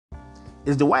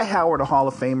Is Dwight Howard a Hall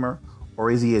of Famer, or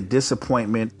is he a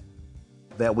disappointment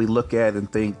that we look at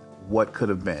and think what could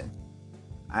have been?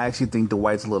 I actually think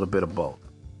Dwight's a little bit of both.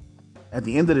 At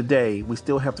the end of the day, we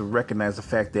still have to recognize the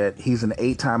fact that he's an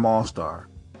 8-time All-Star.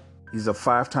 He's a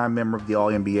 5-time member of the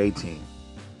All-NBA team,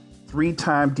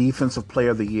 3-time Defensive Player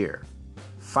of the Year,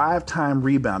 5-time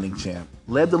rebounding champ,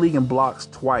 led the league in blocks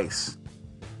twice.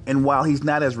 And while he's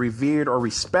not as revered or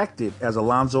respected as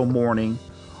Alonzo Mourning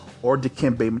or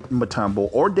Dikembe Mutombo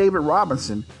or David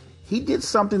Robinson, he did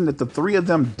something that the three of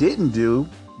them didn't do,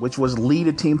 which was lead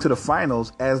a team to the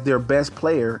finals as their best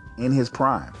player in his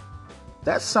prime.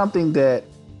 That's something that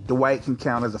Dwight can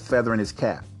count as a feather in his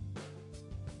cap.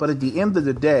 But at the end of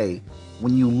the day,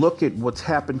 when you look at what's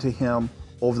happened to him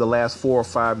over the last 4 or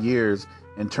 5 years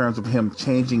in terms of him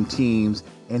changing teams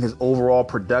and his overall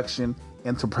production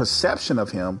and the perception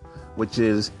of him, which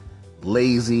is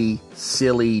lazy,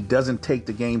 silly, doesn't take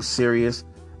the game serious,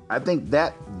 I think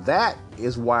that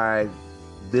is why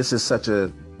this is such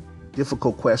a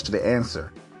difficult question to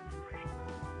answer.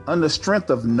 On the strength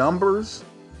of numbers,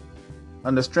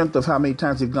 on the strength of how many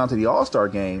times he's gone to the All-Star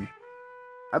game,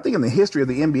 I think in the history of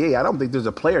the NBA, I don't think there's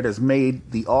a player that's made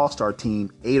the All-Star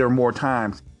team 8 or more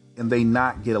times and they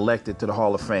not get elected to the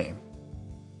Hall of Fame.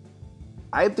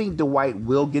 I think Dwight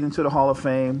will get into the Hall of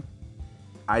Fame.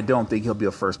 I don't think he'll be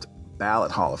a first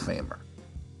ballot Hall of Famer.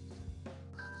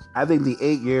 I think the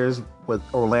 8 years with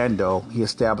Orlando, he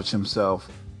established himself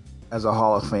as a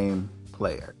Hall of Fame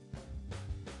player.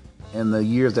 In the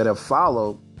years that have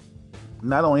followed,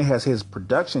 not only has his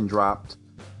production dropped,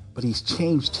 but he's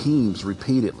changed teams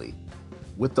repeatedly.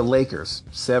 With the Lakers,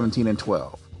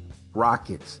 17-12.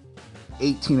 Rockets,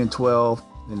 18-12,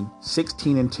 then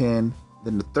 16-10.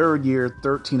 Then the third year,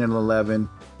 13-11.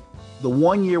 The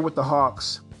 1 year with the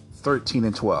Hawks,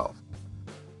 13-12.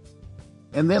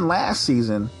 And then last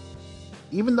season,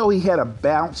 even though he had a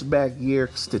bounce back year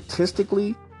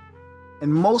statistically,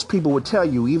 and most people would tell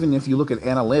you, even if you look at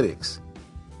analytics,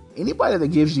 anybody that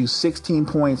gives you 16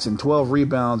 points and 12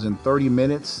 rebounds in 30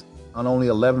 minutes on only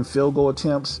 11 field goal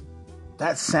attempts,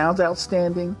 that sounds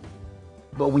outstanding.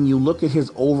 But when you look at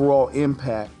his overall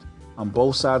impact on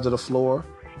both sides of the floor,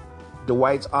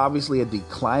 Dwight's obviously a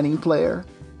declining player.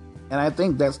 And I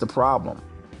think that's the problem.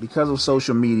 Because of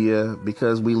social media,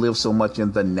 because we live so much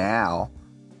in the now,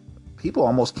 people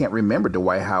almost can't remember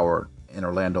Dwight Howard in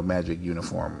Orlando Magic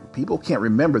uniform. People can't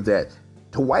remember that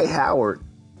Dwight Howard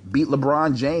beat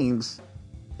LeBron James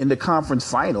in the conference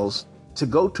finals to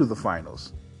go to the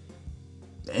finals.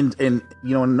 And in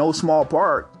no small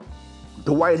part,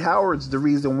 Dwight Howard's the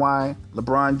reason why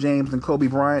LeBron James and Kobe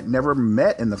Bryant never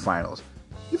met in the finals.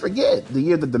 You forget the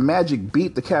year that the Magic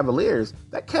beat the Cavaliers.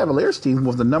 That Cavaliers team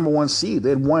was the number 1 seed. They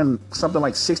had won something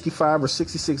like 65 or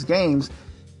 66 games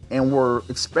and were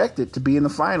expected to be in the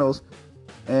finals.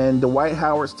 And Dwight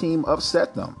Howard's team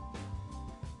upset them.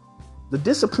 The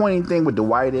disappointing thing with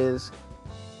Dwight is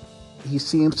he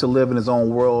seems to live in his own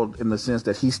world in the sense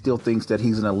that he still thinks that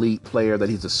he's an elite player, that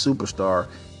he's a superstar,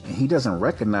 and he doesn't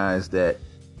recognize that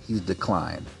he's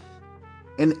declined.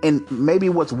 And maybe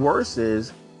what's worse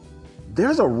is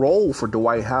there's a role for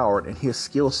Dwight Howard and his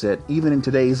skill set even in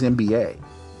today's NBA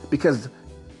because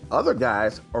other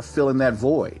guys are filling that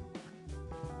void.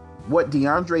 What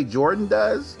DeAndre Jordan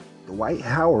does, Dwight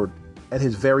Howard at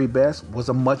his very best was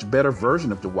a much better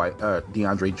version of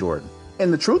DeAndre Jordan.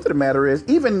 And the truth of the matter is,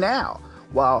 even now,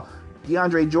 while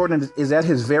DeAndre Jordan is at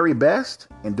his very best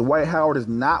and Dwight Howard is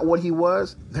not what he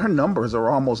was, their numbers are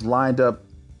almost lined up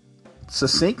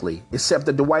succinctly, except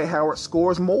that Dwight Howard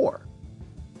scores more.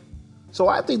 So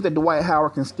I think that Dwight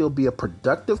Howard can still be a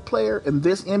productive player in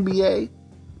this NBA,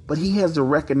 but he has to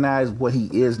recognize what he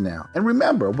is now. And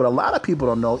remember, what a lot of people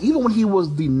don't know, even when he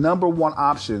was the number 1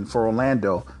 option for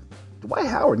Orlando, Dwight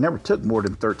Howard never took more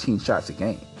than 13 shots a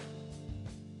game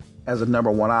as a number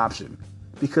 1 option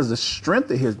because the strength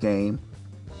of his game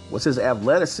was his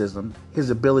athleticism, his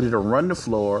ability to run the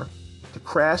floor, to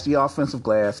crash the offensive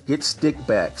glass, get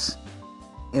stickbacks,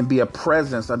 and be a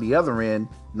presence on the other end,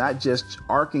 not just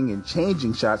arcing and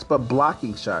changing shots, but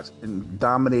blocking shots and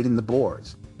dominating the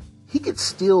boards. He could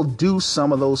still do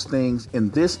some of those things in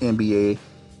this NBA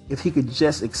if he could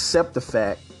just accept the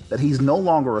fact that he's no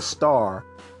longer a star,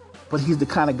 but he's the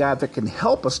kind of guy that can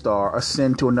help a star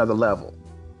ascend to another level.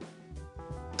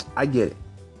 I get it.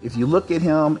 If you look at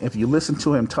him, if you listen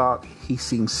to him talk, he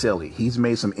seems silly. He's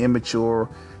made some immature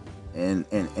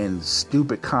and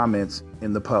stupid comments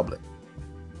in the public.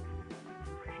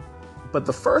 But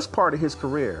the first part of his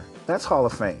career, that's Hall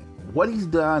of Fame. What he's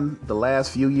done the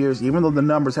last few years, even though the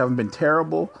numbers haven't been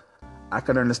terrible, I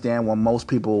can understand why most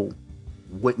people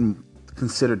wouldn't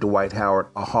consider Dwight Howard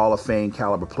a Hall of Fame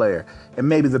caliber player. And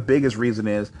maybe the biggest reason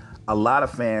is a lot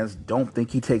of fans don't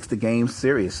think he takes the game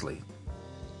seriously.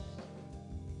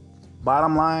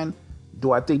 Bottom line,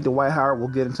 do I think Dwight Howard will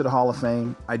get into the Hall of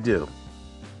Fame? I do.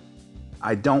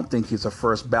 I don't think he's a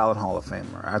first ballot Hall of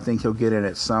Famer. I think he'll get in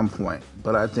at some point.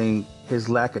 But I think his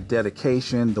lack of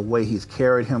dedication, the way he's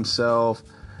carried himself,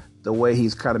 the way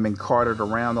he's kind of been carted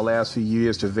around the last few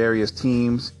years to various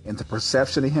teams, and the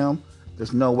perception of him,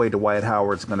 there's no way Dwight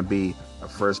Howard's going to be a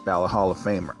first ballot Hall of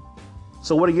Famer.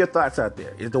 So what are your thoughts out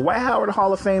there? Is Dwight Howard a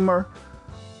Hall of Famer,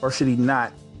 or should he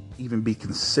not even be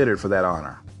considered for that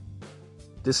honor?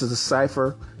 This is a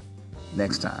Cypher.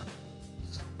 Next time.